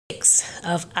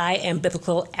Of I Am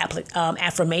Biblical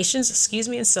Affirmations,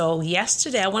 And so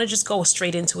yesterday, I want to just go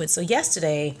straight into it. So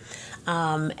yesterday,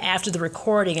 after the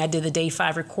recording, I did the day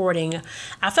 5 recording.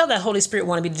 I felt that Holy Spirit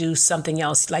wanted me to do something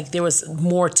else. Like there was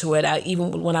more to it.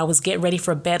 Even when I was getting ready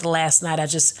for bed last night,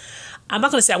 I'm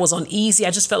not going to say I was uneasy.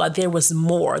 I just felt like there was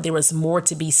more. There was more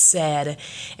to be said.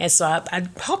 And so I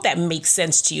hope that makes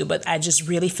sense to you. But I just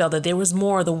really felt that there was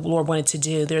more the Lord wanted to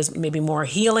do. There's maybe more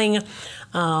healing.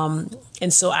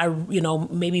 And so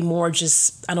maybe more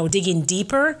just, digging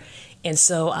deeper. And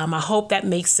so I hope that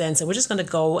makes sense. And we're just going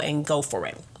to go for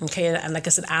it. Okay. And like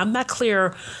I said, I'm not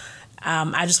clear.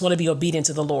 I just want to be obedient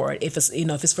to the Lord. If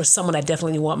it's for someone, I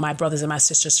definitely want my brothers and my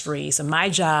sisters free. So my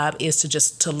job is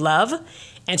to love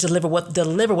and to deliver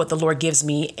what the Lord gives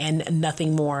me and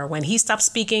nothing more. When he stops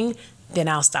speaking, then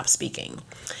I'll stop speaking.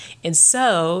 And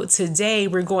so today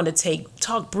we're going to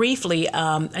talk briefly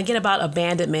again about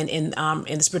abandonment in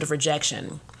the spirit of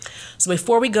rejection. So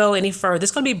before we go any further, this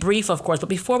is going to be brief, of course, but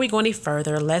before we go any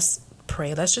further, let's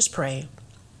pray. Let's just pray.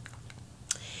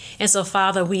 And so,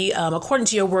 Father, we, according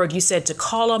to your word, you said to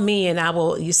call on me and I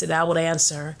will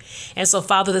answer. And so,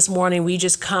 Father, this morning we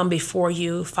just come before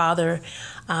you, Father,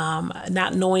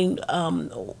 not knowing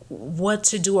what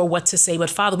to do or what to say. But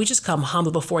Father, we just come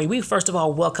humble before you. We first of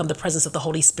all welcome the presence of the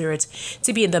Holy Spirit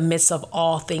to be in the midst of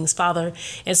all things, Father.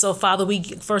 And so, Father, we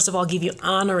first of all give you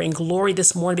honor and glory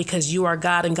this morning because you are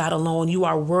God and God alone. You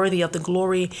are worthy of the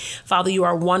glory. Father, you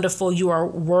are wonderful. You are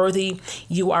worthy.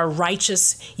 You are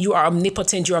righteous. You are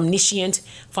omnipotent. You're omniscient.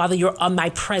 Father, you're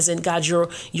omnipresent. God,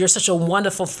 you're such a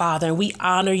wonderful Father. And we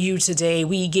honor you today.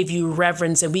 We give you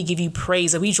reverence and we give you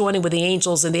praise. And we join in with the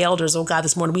angels and the elders, oh God,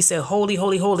 this morning. We say, holy,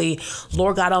 holy, holy,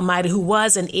 Lord God Almighty, who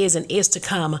was and is to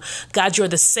come. God, you're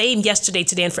the same yesterday,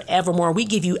 today, and forevermore. We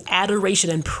give you adoration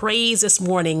and praise this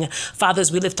morning. Father,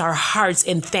 as we lift our hearts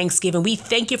in thanksgiving, we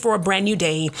thank you for a brand new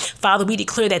day. Father, we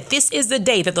declare that this is the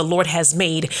day that the Lord has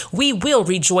made. We will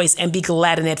rejoice and be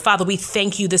glad in it. Father, we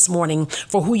thank you this morning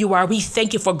for who you are. We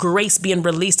thank you for grace being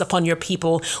released upon your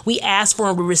people. We ask for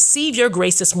and we receive your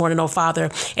grace this morning, oh Father.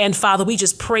 And Father, we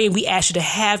just pray and we ask you to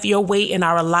have your way in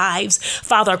our lives.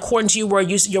 Father, according to your word,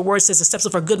 your word says the steps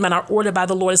of a good man are ordered by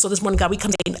the Lord. And so this morning, God, we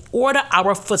come to order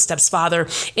our footsteps, Father,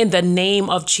 in the name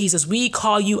of Jesus. We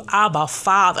call you Abba,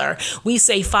 Father. We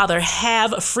say, Father,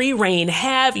 have free reign,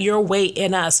 have your way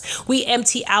in us. We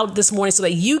empty out this morning so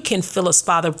that you can fill us,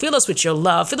 Father. Fill us with your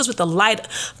love. Fill us with the light,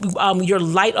 your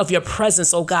light of your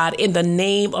presence, oh God, in the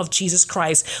name of Jesus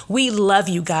Christ. We love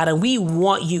you, God, and we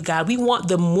want you, God. We want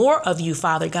the more of you,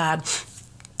 Father God.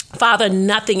 Father,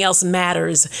 nothing else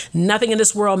matters. Nothing in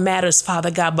this world matters,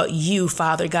 Father God, but you,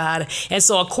 Father God. And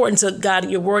so according to God,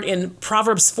 your word in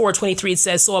Proverbs 4:23, it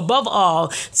says, so above all,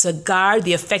 to guard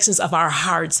the affections of our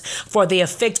hearts, for they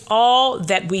affect all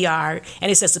that we are. And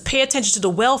it says to pay attention to the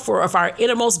welfare of our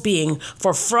innermost being,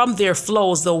 for from there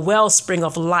flows the wellspring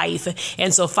of life.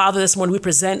 And so, Father, this morning we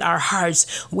present our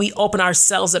hearts. We open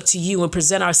ourselves up to you and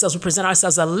present ourselves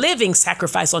a living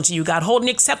sacrifice unto you, God, holding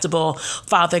acceptable,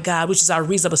 Father God, which is our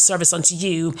reasonable service unto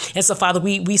you. And so, Father,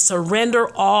 we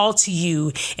surrender all to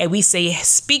you and we say,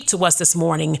 speak to us this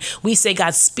morning. We say,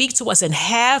 God, speak to us and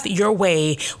have your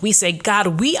way. We say,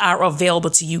 God, we are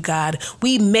available to you, God.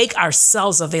 We make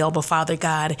ourselves available, Father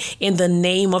God. In the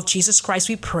name of Jesus Christ,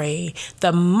 we pray.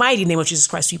 The mighty name of Jesus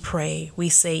Christ, we pray. We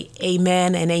say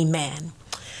amen and amen.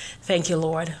 Thank you,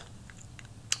 Lord.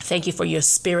 Thank you for your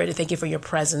spirit and thank you for your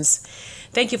presence.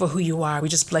 Thank you for who you are. We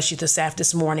just bless you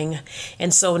this morning.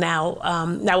 And so now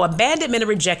abandonment and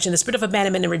rejection, the spirit of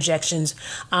abandonment and rejections,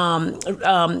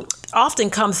 often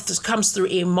comes through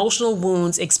emotional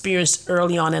wounds experienced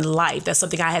early on in life. That's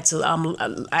something I had to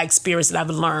I experienced that I've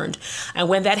learned. And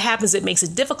when that happens, it makes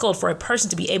it difficult for a person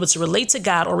to be able to relate to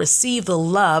God or receive the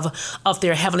love of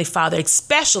their Heavenly Father,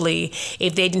 especially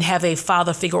if they didn't have a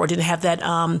father figure or didn't have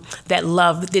that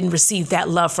love, didn't receive that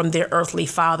love from their earthly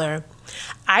father.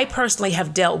 I personally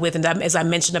have dealt with, and as I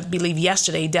mentioned, I believe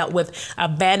yesterday, dealt with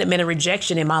abandonment and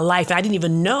rejection in my life. And I didn't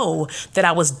even know that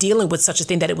I was dealing with such a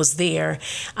thing, that it was there.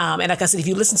 And like I said, if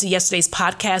you listen to yesterday's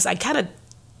podcast, I kind of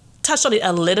touched on it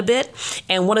a little bit.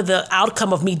 And one of the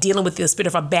outcome of me dealing with the spirit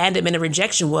of abandonment and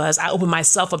rejection was I opened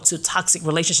myself up to toxic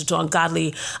relationships, to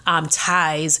ungodly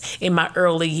ties in my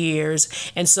early years.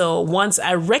 And so once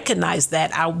I recognized that,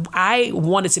 I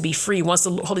wanted to be free. Once the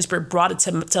Holy Spirit brought it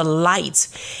to light.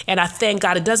 And I thank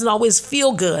God, it doesn't always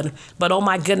feel good, but oh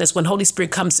my goodness, when Holy Spirit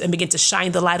comes and begins to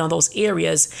shine the light on those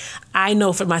areas, I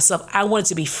know for myself, I wanted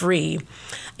to be free.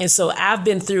 And so I've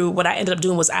been through, what I ended up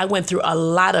doing was I went through a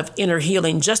lot of inner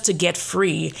healing just to get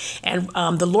free. And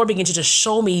the Lord began to just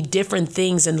show me different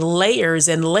things and layers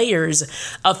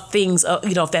of things,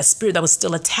 of that spirit that was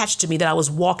still attached to me that I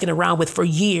was walking around with for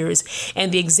years.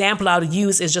 And the example I would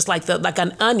use is just like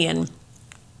an onion.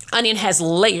 Onion has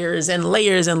layers and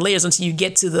layers and layers until you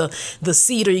get to the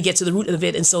seed or you get to the root of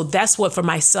it. And so that's what for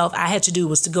myself I had to do,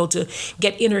 was to go to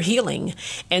get inner healing.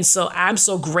 And so I'm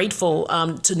so grateful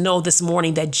to know this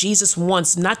morning that Jesus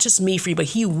wants not just me free, but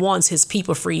he wants his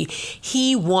people free.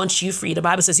 He wants you free. The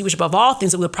Bible says he wishes above all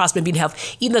things that we'll prosper and be in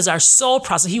health, even as our soul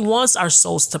prospers. He wants our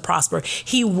souls to prosper.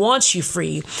 He wants you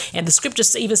free. And the scripture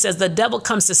even says the devil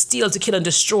comes to steal, to kill, and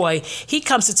destroy. He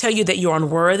comes to tell you that you're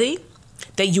unworthy,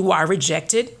 that you are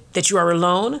rejected, that you are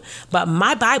alone. But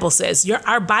my Bible says,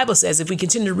 our Bible says, if we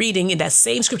continue reading in that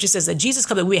same scripture, says that Jesus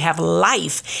comes that we have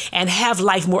life and have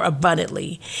life more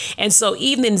abundantly. And so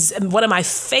even in one of my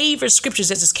favorite scriptures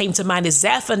that just came to mind is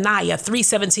Zephaniah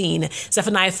 3:17.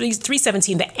 Zephaniah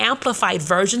 3:17, the Amplified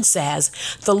Version says,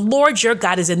 the Lord your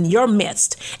God is in your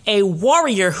midst, a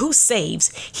warrior who saves.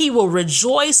 He will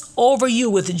rejoice over you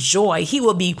with joy. He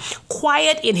will be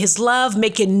quiet in his love,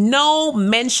 making no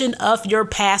mention of your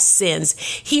past sins.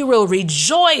 He will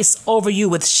rejoice over you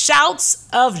with shouts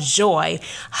of joy.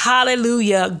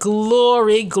 Hallelujah.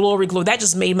 Glory, glory, glory. That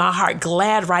just made my heart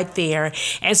glad right there.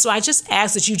 And so I just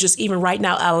ask that you just even right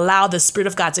now allow the Spirit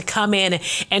of God to come in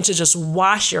and to just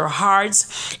wash your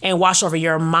hearts and wash over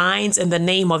your minds in the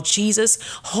name of Jesus.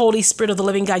 Holy Spirit of the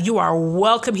living God, you are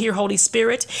welcome here, Holy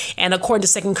Spirit. And according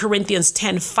to 2 Corinthians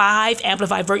 10:5,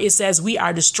 Amplified Version, it says, we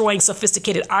are destroying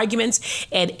sophisticated arguments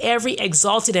and every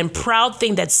exalted and proud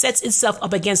thing that sets itself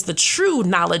up against the true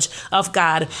knowledge of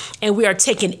God. And we are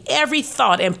taking every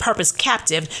thought and purpose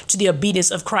captive to the obedience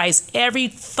of Christ. Every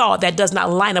thought that does not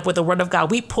line up with the word of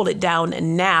God, we pull it down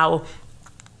now.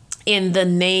 In the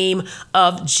name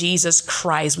of Jesus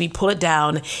Christ, we pull it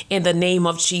down in the name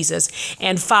of Jesus.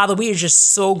 And Father, we are just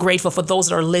so grateful for those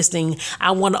that are listening. I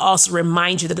want to also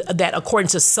remind you that according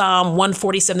to Psalm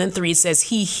 147:3, it says,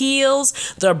 he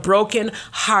heals the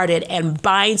brokenhearted and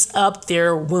binds up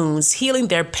their wounds, healing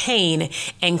their pain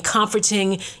and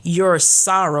comforting your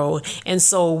sorrow. And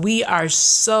so we are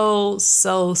so,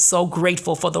 so, so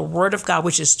grateful for the word of God,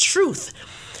 which is truth.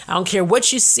 I don't care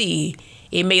what you see.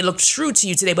 It may look true to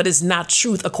you today, but it's not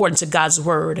truth according to God's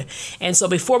word. And so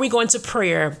before we go into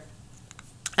prayer,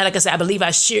 and like I said, I believe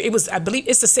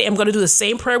it's the same. I'm going to do the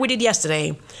same prayer we did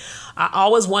yesterday. I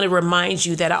always want to remind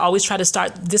you that I always try to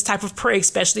start this type of prayer,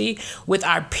 especially with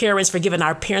our parents, forgiving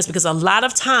our parents, because a lot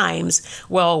of times,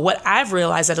 what I've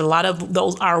realized that a lot of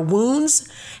our wounds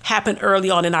happen early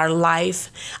on in our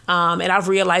life. And I've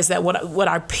realized that what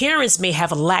our parents may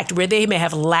have lacked, where they may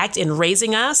have lacked in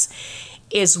raising us,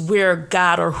 is where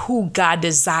God, or who God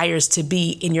desires to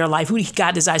be in your life, who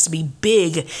God desires to be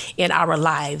big in our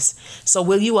lives. So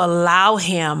will you allow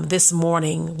him this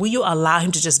morning? Will you allow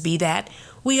him to just be that?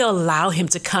 Will you allow him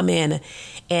to come in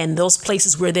and those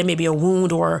places where there may be a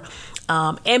wound or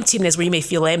emptiness, where you may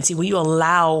feel empty? Will you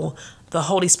allow the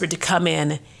Holy Spirit to come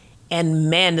in and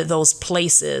mend those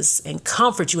places and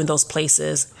comfort you in those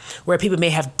places where people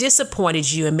may have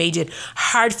disappointed you and made it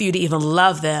hard for you to even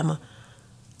love them?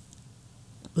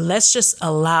 Let's just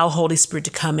allow Holy Spirit to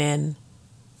come in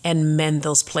and mend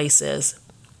those places.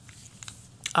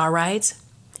 All right?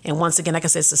 And once again, like I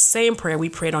said, it's the same prayer we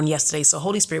prayed on yesterday. So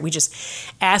Holy Spirit, we just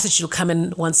ask that you'll come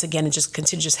in once again and just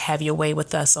continue to just have your way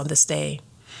with us on this day.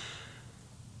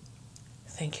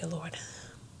 Thank you, Lord.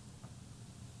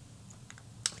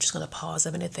 I'm just going to pause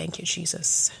a minute. Thank you,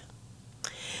 Jesus.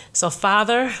 So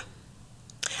Father,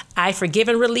 I forgive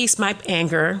and release my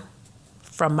anger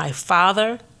from my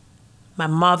father, my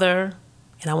mother,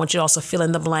 and I want you to also fill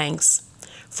in the blanks,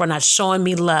 for not showing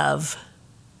me love.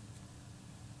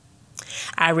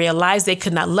 I realized they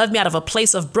could not love me out of a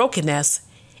place of brokenness,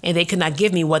 and they could not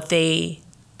give me what they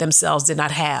themselves did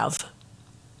not have.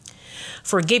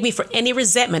 Forgive me for any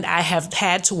resentment I have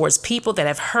had towards people that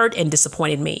have hurt and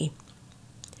disappointed me.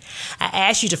 I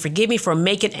ask you to forgive me for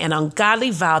making an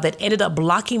ungodly vow that ended up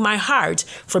blocking my heart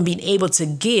from being able to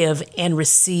give and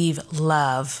receive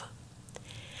love.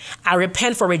 I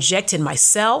repent for rejecting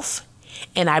myself,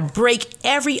 and I break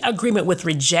every agreement with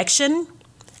rejection,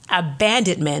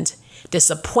 abandonment,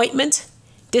 disappointment,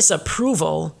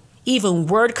 disapproval, even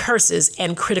word curses,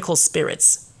 and critical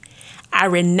spirits. I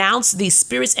renounce these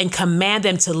spirits and command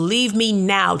them to leave me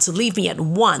now, to leave me at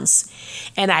once.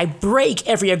 And I break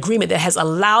every agreement that has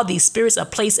allowed these spirits a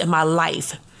place in my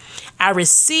life. I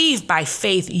receive by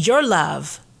faith your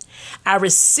love. I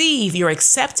receive your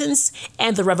acceptance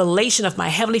and the revelation of my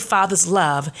Heavenly Father's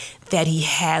love that he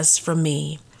has for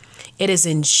me. It is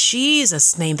in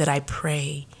Jesus' name that I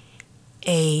pray.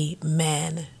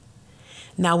 Amen.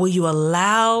 Now, will you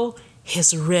allow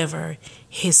his river,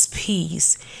 his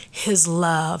peace, his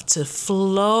love to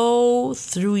flow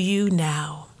through you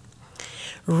now?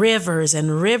 Rivers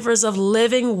and rivers of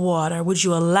living water. Would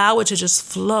you allow it to just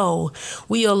flow?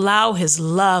 Will you allow his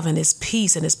love and his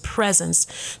peace and his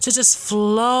presence to just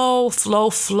flow,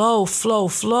 flow, flow, flow,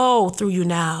 flow through you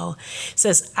now? It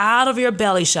says, out of your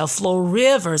belly shall flow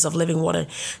rivers of living water.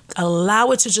 Allow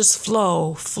it to just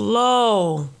flow,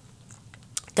 flow.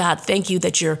 God, thank you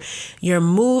that you're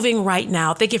moving right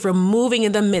now. Thank you for moving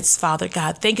in the midst, Father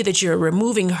God. Thank you that you're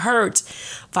removing hurt,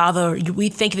 Father. We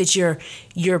thank you that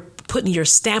you're putting your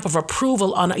stamp of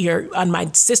approval on my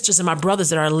sisters and my brothers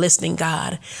that are listening,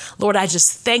 God. Lord, I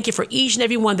just thank you for each and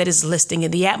every one that is listening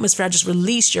in the atmosphere. I just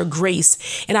release your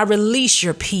grace and I release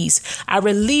your peace. I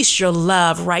release your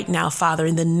love right now, Father,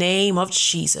 in the name of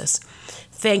Jesus.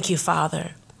 Thank you,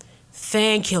 Father.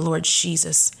 Thank you, Lord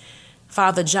Jesus.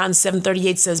 Father, John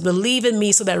 7:38 says, believe in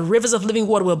me so that rivers of living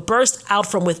water will burst out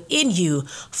from within you,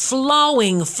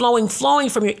 flowing, flowing, flowing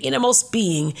from your innermost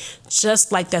being,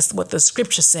 just like that's what the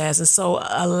scripture says. And so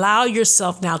allow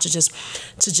yourself now to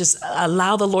just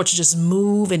allow the Lord to just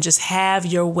move and just have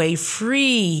your way,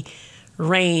 free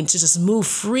reign, to just move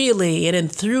freely in and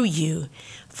through you.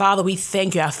 Father, we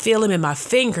thank you. I feel him in my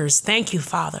fingers. Thank you,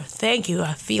 Father. Thank you.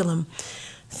 I feel him.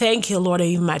 Thank you, Lord.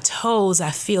 Even my toes,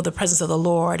 I feel the presence of the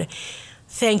Lord.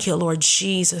 Thank you, Lord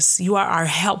Jesus. You are our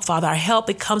help, Father. Our help,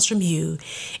 it comes from you.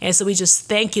 And so we just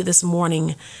thank you this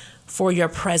morning for your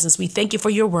presence. We thank you for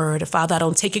your word. Father, I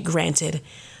don't take it granted,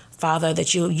 Father,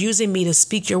 that you're using me to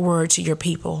speak your word to your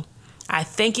people. I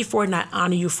thank you for it and I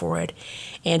honor you for it.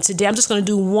 And today I'm just going to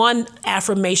do one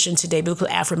affirmation today, biblical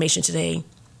affirmation today,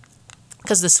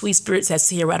 because the sweet spirit says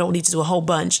here, I don't need to do a whole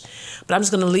bunch, but I'm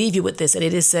just going to leave you with this. And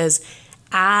it says,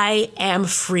 I am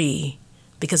free,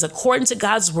 because according to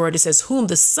God's word, it says, whom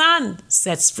the Son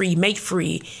sets free, make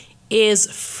free, is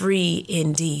free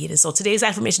indeed. And so today's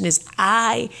affirmation is,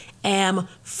 I am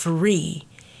free.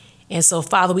 And so,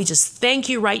 Father, we just thank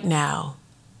you right now.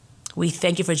 We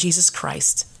thank you for Jesus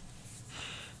Christ.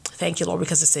 Thank you, Lord,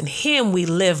 because it's in him we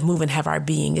live, move, and have our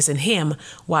being. It's in him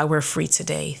why we're free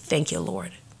today. Thank you,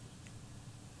 Lord.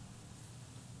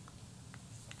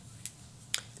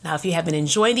 Now, if you have been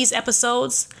enjoying these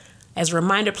episodes, as a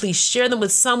reminder, please share them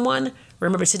with someone.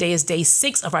 Remember, today is day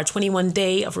 6 of our 21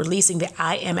 day of releasing the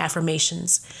I am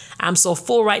affirmations. I'm so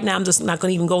full right now. I'm just not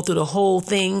going to even go through the whole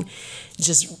thing.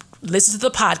 Just listen to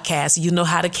the podcast. You know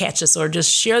how to catch us, or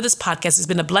just share this podcast. It's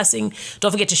been a blessing.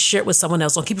 Don't forget to share it with someone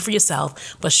else. Don't keep it for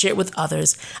yourself, but share it with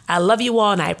others. I love you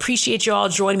all, and I appreciate you all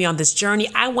joining me on this journey.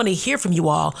 I want to hear from you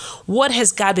all. What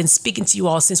has God been speaking to you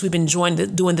all since we've been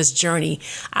doing this journey?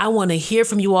 I want to hear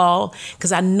from you all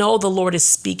because I know the Lord is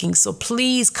speaking. So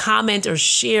please comment or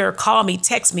share, call me,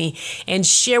 text me, and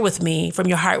share with me from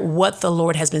your heart what the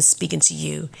Lord has been speaking to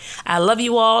you. I love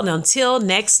you all, and until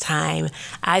next time,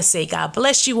 I say God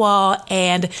bless you all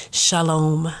and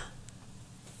shalom.